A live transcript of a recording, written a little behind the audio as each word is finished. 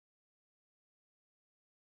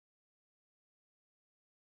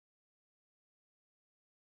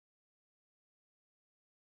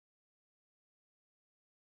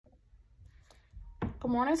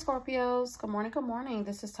Good morning, Scorpios. Good morning, good morning.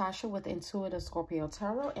 This is Tasha with Intuitive Scorpio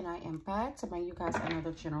Tarot, and I am back to bring you guys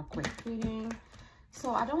another general quick reading.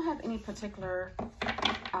 So I don't have any particular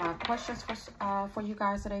questions for you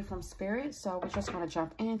guys today from Spirit, so we're just going to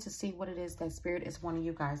jump in to see what it is that Spirit is wanting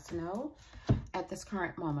you guys to know at this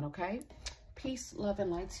current moment, okay? Peace, love,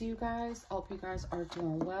 and light to you guys. I hope you guys are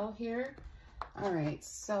doing well here. All right,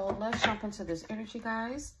 so let's jump into this energy,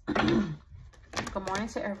 guys. Good morning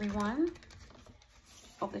to everyone.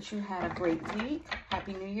 Hope that you had a great week.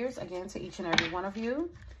 Happy New Year's again to each and every one of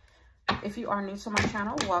you. If you are new to my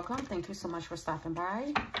channel, welcome. Thank you so much for stopping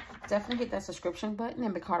by. Definitely hit that subscription button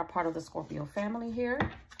and become a part of the Scorpio family here.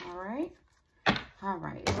 All right. All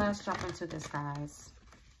right. Let's jump into this, guys.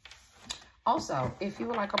 Also, if you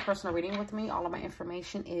would like a personal reading with me, all of my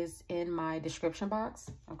information is in my description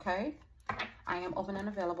box. Okay. I am open and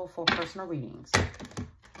available for personal readings.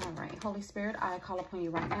 All right, Holy Spirit, I call upon you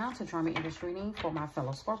right now to join me in this reading for my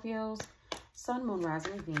fellow Scorpios, Sun, Moon,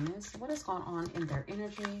 Rising, and Venus. What is going on in their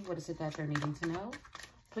energy? What is it that they're needing to know?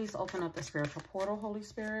 Please open up the spiritual portal, Holy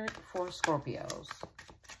Spirit, for Scorpios.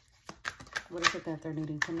 What is it that they're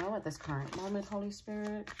needing to know at this current moment, Holy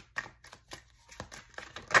Spirit?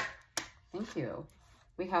 Thank you.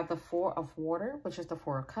 We have the Four of Water, which is the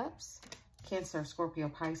Four of Cups, Cancer, Scorpio,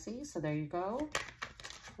 Pisces. So there you go.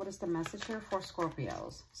 What is the message here for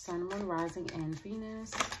Scorpios? Sun, Moon, Rising, and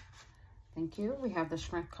Venus. Thank you. We have the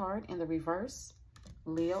Strength card in the reverse.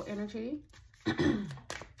 Leo energy.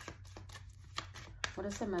 What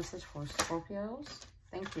is the message for Scorpios?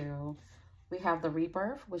 Thank you. We have the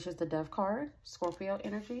Rebirth, which is the Dove card. Scorpio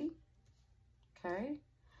energy. Okay.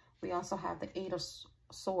 We also have the Eight of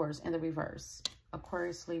Swords in the reverse.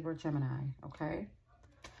 Aquarius, Libra, Gemini. Okay.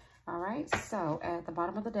 All right, so at the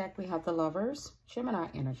bottom of the deck, we have the Lovers, Gemini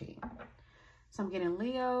energy. So I'm getting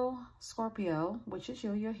Leo, Scorpio, which is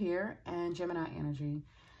you, you're here, and Gemini energy.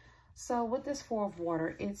 So with this Four of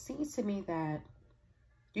Water, it seems to me that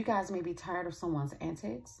you guys may be tired of someone's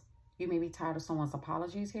antics. You may be tired of someone's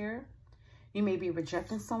apologies here. You may be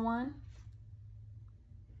rejecting someone.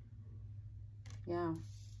 Yeah.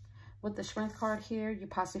 With the Strength card here, you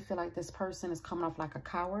possibly feel like this person is coming off like a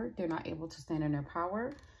coward. They're not able to stand in their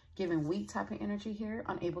power. Giving weak type of energy here,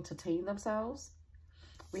 unable to tame themselves.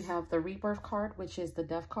 We have the Rebirth card, which is the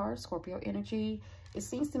Death card, Scorpio energy. It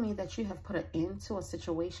seems to me that you have put an end to a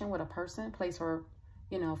situation with a person, place, or,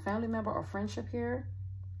 you know, family member or friendship here.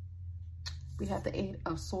 We have the Eight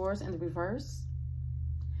of Swords in the reverse.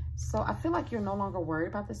 So I feel like you're no longer worried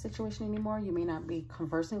about the situation anymore. You may not be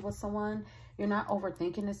conversing with someone. You're not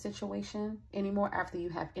overthinking the situation anymore after you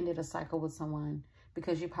have ended a cycle with someone,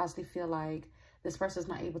 because you possibly feel like this person is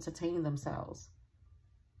not able to tame themselves,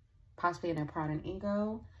 possibly in their pride and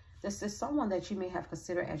ego. This is someone that you may have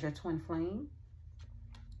considered as your twin flame.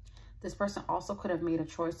 This person also could have made a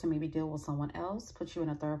choice to maybe deal with someone else, put you in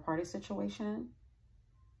a third-party situation.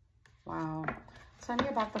 Wow. Tell me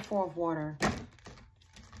about the Four of Water.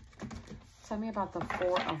 Tell me about the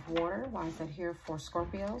Four of Water. Why is that here for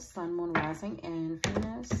Scorpio, Sun, Moon, Rising, and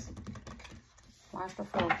Venus? Why is the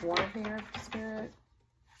Four of Water here, Spirit?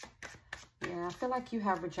 Yeah, I feel like you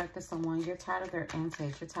have rejected someone. You're tired of their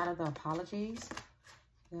antics. You're tired of the apologies.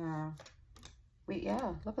 Yeah.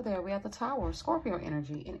 Look at there. We have the Tower, Scorpio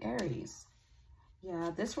energy in Aries. Yeah,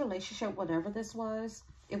 this relationship, whatever this was,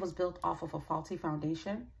 it was built off of a faulty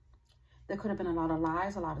foundation. There could have been a lot of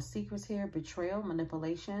lies, a lot of secrets here, betrayal,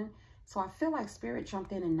 manipulation. So I feel like Spirit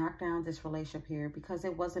jumped in and knocked down this relationship here because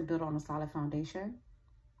it wasn't built on a solid foundation.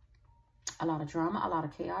 A lot of drama, a lot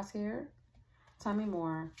of chaos here. Tell me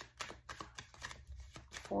more.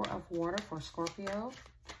 Four of Water for Scorpio.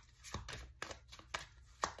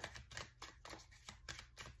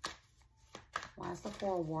 Why is the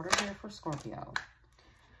Four of Water here for Scorpio?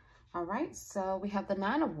 All right, so we have the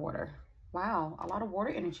Nine of Water. Wow, a lot of water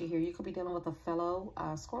energy here. You could be dealing with a fellow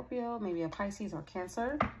Scorpio, maybe a Pisces or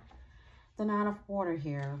Cancer. The Nine of Water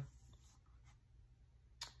here.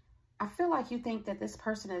 I feel like you think that this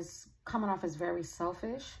person is coming off as very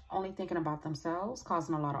selfish, only thinking about themselves,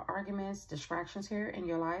 causing a lot of arguments, distractions here in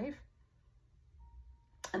your life.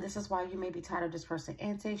 And this is why you may be tired of this person's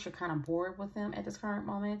antics. You're kind of bored with them at this current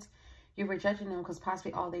moment. You're rejecting them because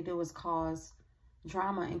possibly all they do is cause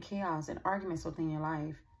drama and chaos and arguments within your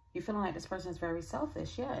life. You're feeling like this person is very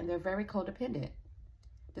selfish, yeah, and they're very codependent.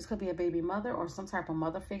 This could be a baby mother or some type of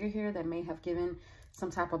mother figure here that may have given some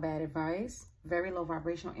type of bad advice. Very low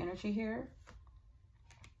vibrational energy here.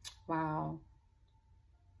 Wow.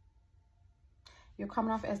 You're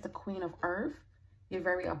coming off as the Queen of Earth. You're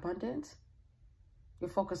very abundant. You're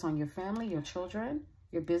focused on your family, your children,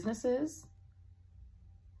 your businesses.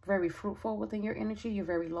 very fruitful within your energy. You're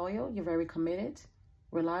very loyal. You're very committed,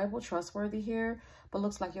 reliable, trustworthy here. But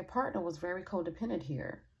looks like your partner was very codependent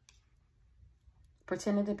here,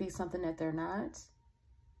 pretending to be something that they're not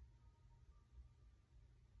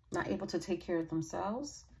able to take care of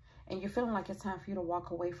themselves. And you're feeling like it's time for you to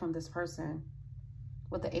walk away from this person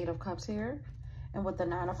with the 8 of Cups here. And with the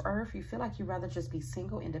 9 of Earth, you feel like you'd rather just be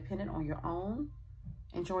single, independent on your own,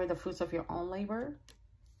 enjoy the fruits of your own labor.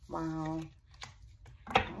 Wow.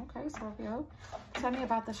 Okay, Scorpio. Tell me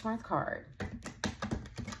about the Strength card.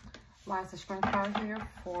 Why is the Strength card here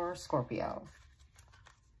for Scorpio?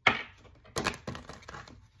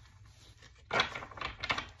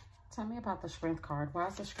 Tell me about the Strength card. Why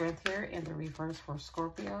is the Strength here in the reverse for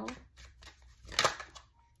Scorpio?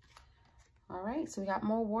 All right, so we got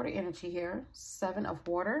more water energy here. 7 of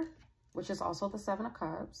Water, which is also the 7 of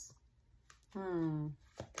Cups.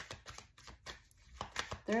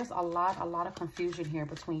 There's a lot of confusion here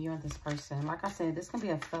between you and this person. Like I said, this can be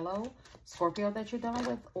a fellow Scorpio that you're dealing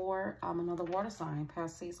with, or another water sign,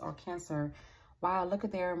 Pisces or Cancer. Wow, look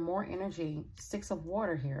at there, more energy. 6 of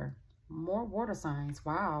Water here. More water signs.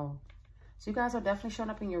 Wow. So you guys are definitely showing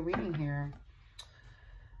up in your reading here.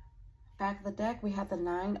 Back of the deck, we have the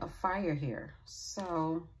 9 of Fire here.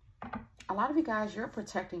 So a lot of you guys, you're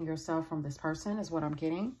protecting yourself from this person is what I'm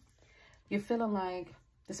getting. You're feeling like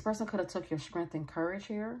this person could have took your strength and courage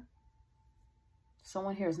here.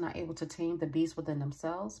 Someone here is not able to tame the beast within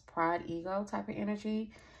themselves. Pride, ego type of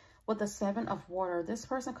energy. With the 7 of Water, this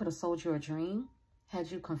person could have sold you a dream,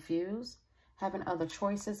 had you confused, having other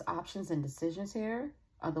choices, options, and decisions here.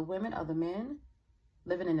 Other women, other men,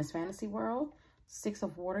 living in this fantasy world. 6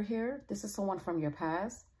 of Water here. This is someone from your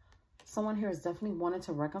past. Someone here is definitely wanting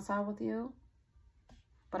to reconcile with you.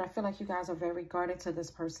 But I feel like you guys are very guarded to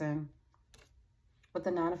this person. With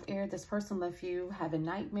the 9 of Air, this person left you having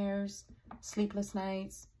nightmares, sleepless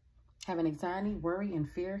nights, having anxiety, worry, and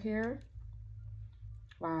fear here.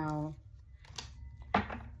 Wow.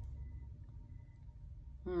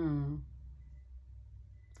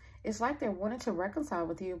 It's like they're wanting to reconcile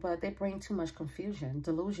with you, but they bring too much confusion,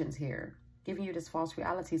 delusions here, giving you this false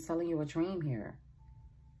reality, selling you a dream here.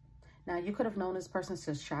 Now, you could have known this person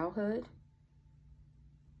since childhood.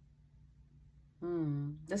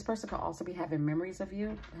 This person could also be having memories of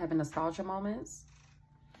you, having nostalgia moments.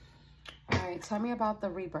 All right, tell me about the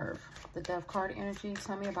rebirth. The Death card energy,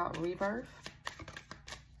 tell me about rebirth.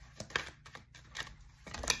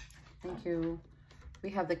 Thank you. We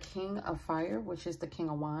have the King of Fire, which is the King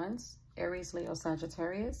of Wands. Aries, Leo,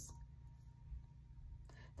 Sagittarius.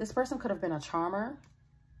 This person could have been a charmer,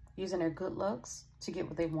 using their good looks to get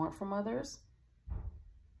what they want from others.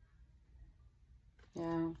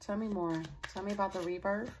 Yeah, tell me more. Tell me about the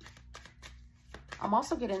rebirth. I'm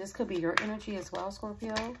also getting this could be your energy as well,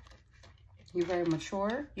 Scorpio. You're very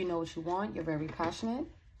mature. You know what you want. You're very passionate.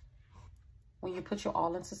 When you put your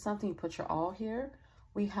all into something, you put your all here.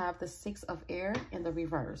 We have the 6 of Air in the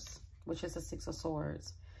reverse, which is the 6 of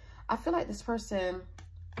Swords. I feel like this person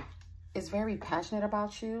is very passionate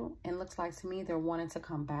about you, and looks like to me they're wanting to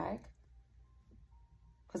come back.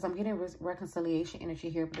 Because I'm getting reconciliation energy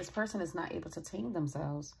here, but this person is not able to tame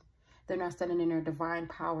themselves. They're not standing in their divine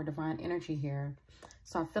power, divine energy here.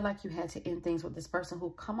 So I feel like you had to end things with this person who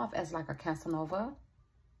come off as like a Casanova,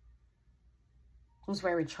 who's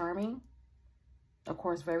very charming. Of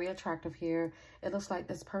course, very attractive here. It looks like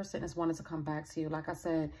this person is wanting to come back to you. Like I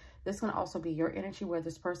said, this can also be your energy where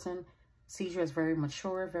this person sees you as very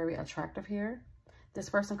mature, very attractive here. This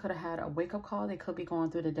person could have had a wake-up call. They could be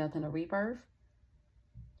going through the death and the rebirth,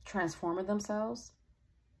 transforming themselves,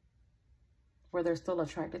 where they're still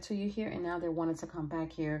attracted to you here, and now they're wanting to come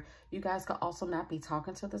back here. You guys could also not be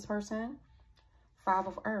talking to this person. 5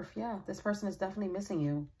 of Earth, yeah, this person is definitely missing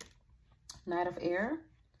you. Knight of Air,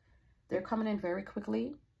 they're coming in very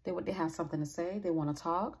quickly. They have something to say. They want to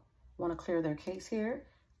talk, want to clear their case here.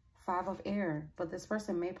 5 of Air, but this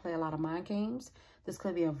person may play a lot of mind games. This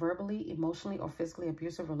could be a verbally, emotionally, or physically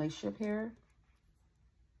abusive relationship here.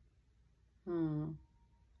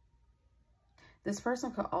 This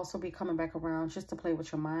person could also be coming back around just to play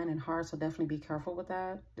with your mind and heart, so definitely be careful with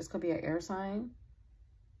that. This could be an air sign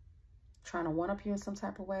trying to one-up you in some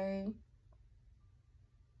type of way.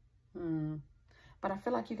 But I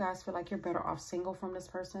feel like you guys feel like you're better off single from this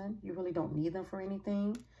person. You really don't need them for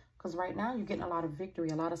anything, because right now you're getting a lot of victory,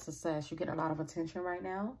 a lot of success. You're getting a lot of attention right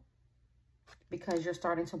now because you're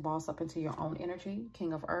starting to boss up into your own energy.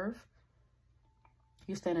 King of Earth,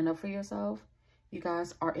 you're standing up for yourself. You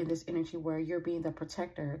guys are in this energy where you're being the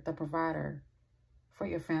protector, the provider for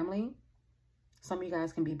your family. Some of you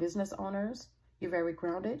guys can be business owners. You're very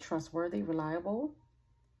grounded, trustworthy, reliable.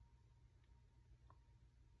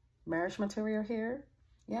 marriage material here.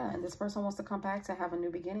 Yeah, and this person wants to come back to have a new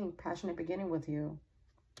beginning, passionate beginning with you.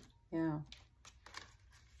 Yeah.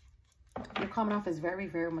 You're coming off as very,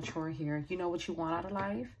 very mature here. You know what you want out of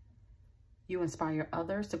life. You inspire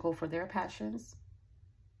others to go for their passions.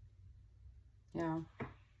 Yeah.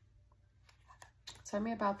 Tell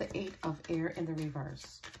me about the 8 of air in the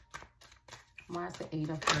reverse. Why is the 8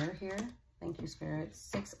 of air here? Thank you, Spirit.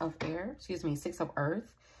 6 of air. Excuse me, 6 of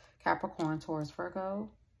earth. Capricorn, Taurus, Virgo.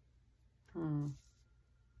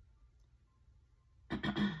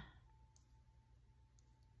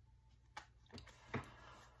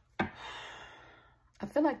 I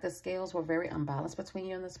feel like the scales were very unbalanced between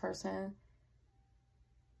you and this person.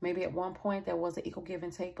 Maybe at one point there was an equal give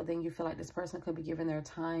and take, but then you feel like this person could be giving their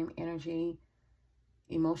time, energy,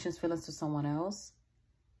 emotions, feelings to someone else.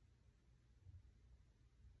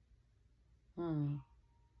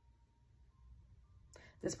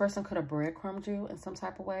 This person could have breadcrumbed you in some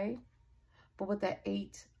type of way. But with that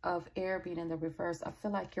 8 of air being in the reverse, I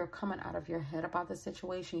feel like you're coming out of your head about this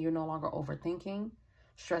situation. You're no longer overthinking,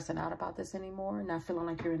 stressing out about this anymore, not feeling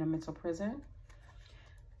like you're in a mental prison.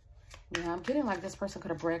 Yeah, I'm getting like this person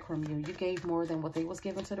could have breadcrumbed you. You gave more than what they was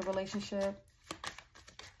giving to the relationship.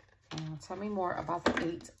 Tell me more about the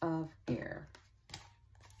 8 of air.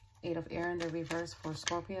 8 of air in the reverse for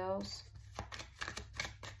Scorpios.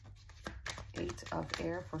 8 of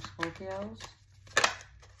air for Scorpios.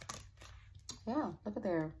 Yeah, look at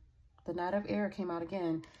there. The Knight of Air came out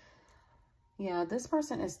again. Yeah, this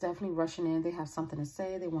person is definitely rushing in. They have something to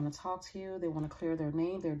say. They want to talk to you. They want to clear their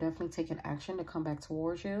name. They're definitely taking action to come back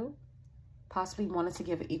towards you. Possibly wanted to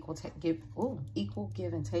give an equal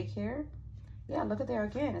give and take here. Yeah, look at there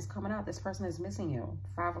again. It's coming out. This person is missing you.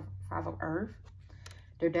 5 of earth.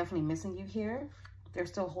 They're definitely missing you here. They're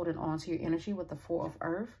still holding on to your energy with the 4 of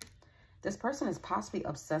earth. This person is possibly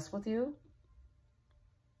obsessed with you.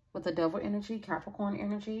 With the Devil energy, Capricorn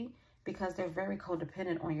energy, because they're very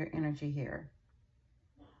codependent on your energy here.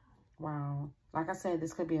 Wow. Like I said,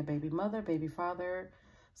 this could be a baby mother, baby father,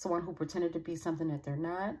 someone who pretended to be something that they're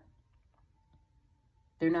not.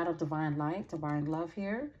 They're not of divine light, divine love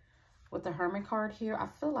here. With the Hermit card here, I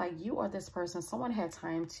feel like you or this person, someone had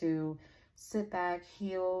time to sit back,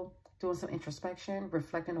 heal, doing some introspection,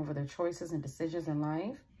 reflecting over their choices and decisions in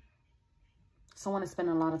life. Someone is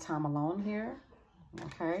spending a lot of time alone here.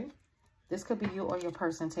 Okay, this could be you or your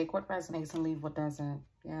person. Take what resonates and leave what doesn't.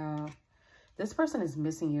 Yeah, this person is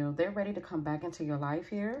missing you. They're ready to come back into your life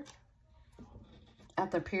here.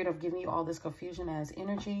 After a period of giving you all this confusion as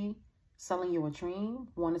energy, selling you a dream,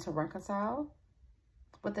 wanting to reconcile.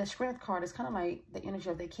 But the Strength card is kind of like the energy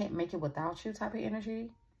of they can't make it without you type of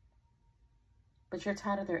energy. But you're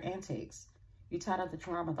tired of their antics. You're tired of the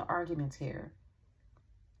drama, the arguments here.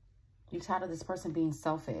 You're tired of this person being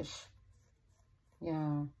selfish.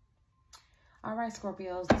 Yeah. All right,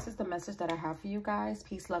 Scorpios, this is the message that I have for you guys.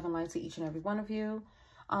 Peace, love, and light to each and every one of you.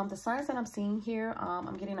 The signs that I'm seeing here,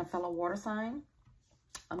 I'm getting a fellow water sign.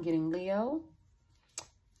 I'm getting Leo.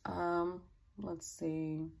 Let's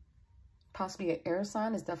see. Possibly an air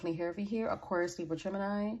sign is definitely heavy here. Aquarius, Libra,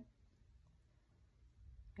 Gemini.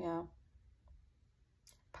 Yeah.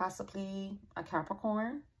 Possibly a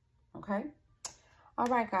Capricorn. Okay. All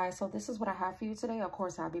right, guys, so this is what I have for you today. Of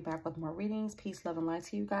course, I'll be back with more readings. Peace, love, and light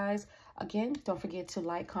to you guys. Again, don't forget to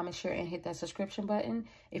like, comment, share, and hit that subscription button.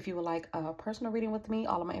 If you would like a personal reading with me,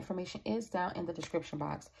 all of my information is down in the description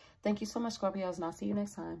box. Thank you so much, Scorpios, and I'll see you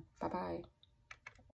next time. Bye-bye.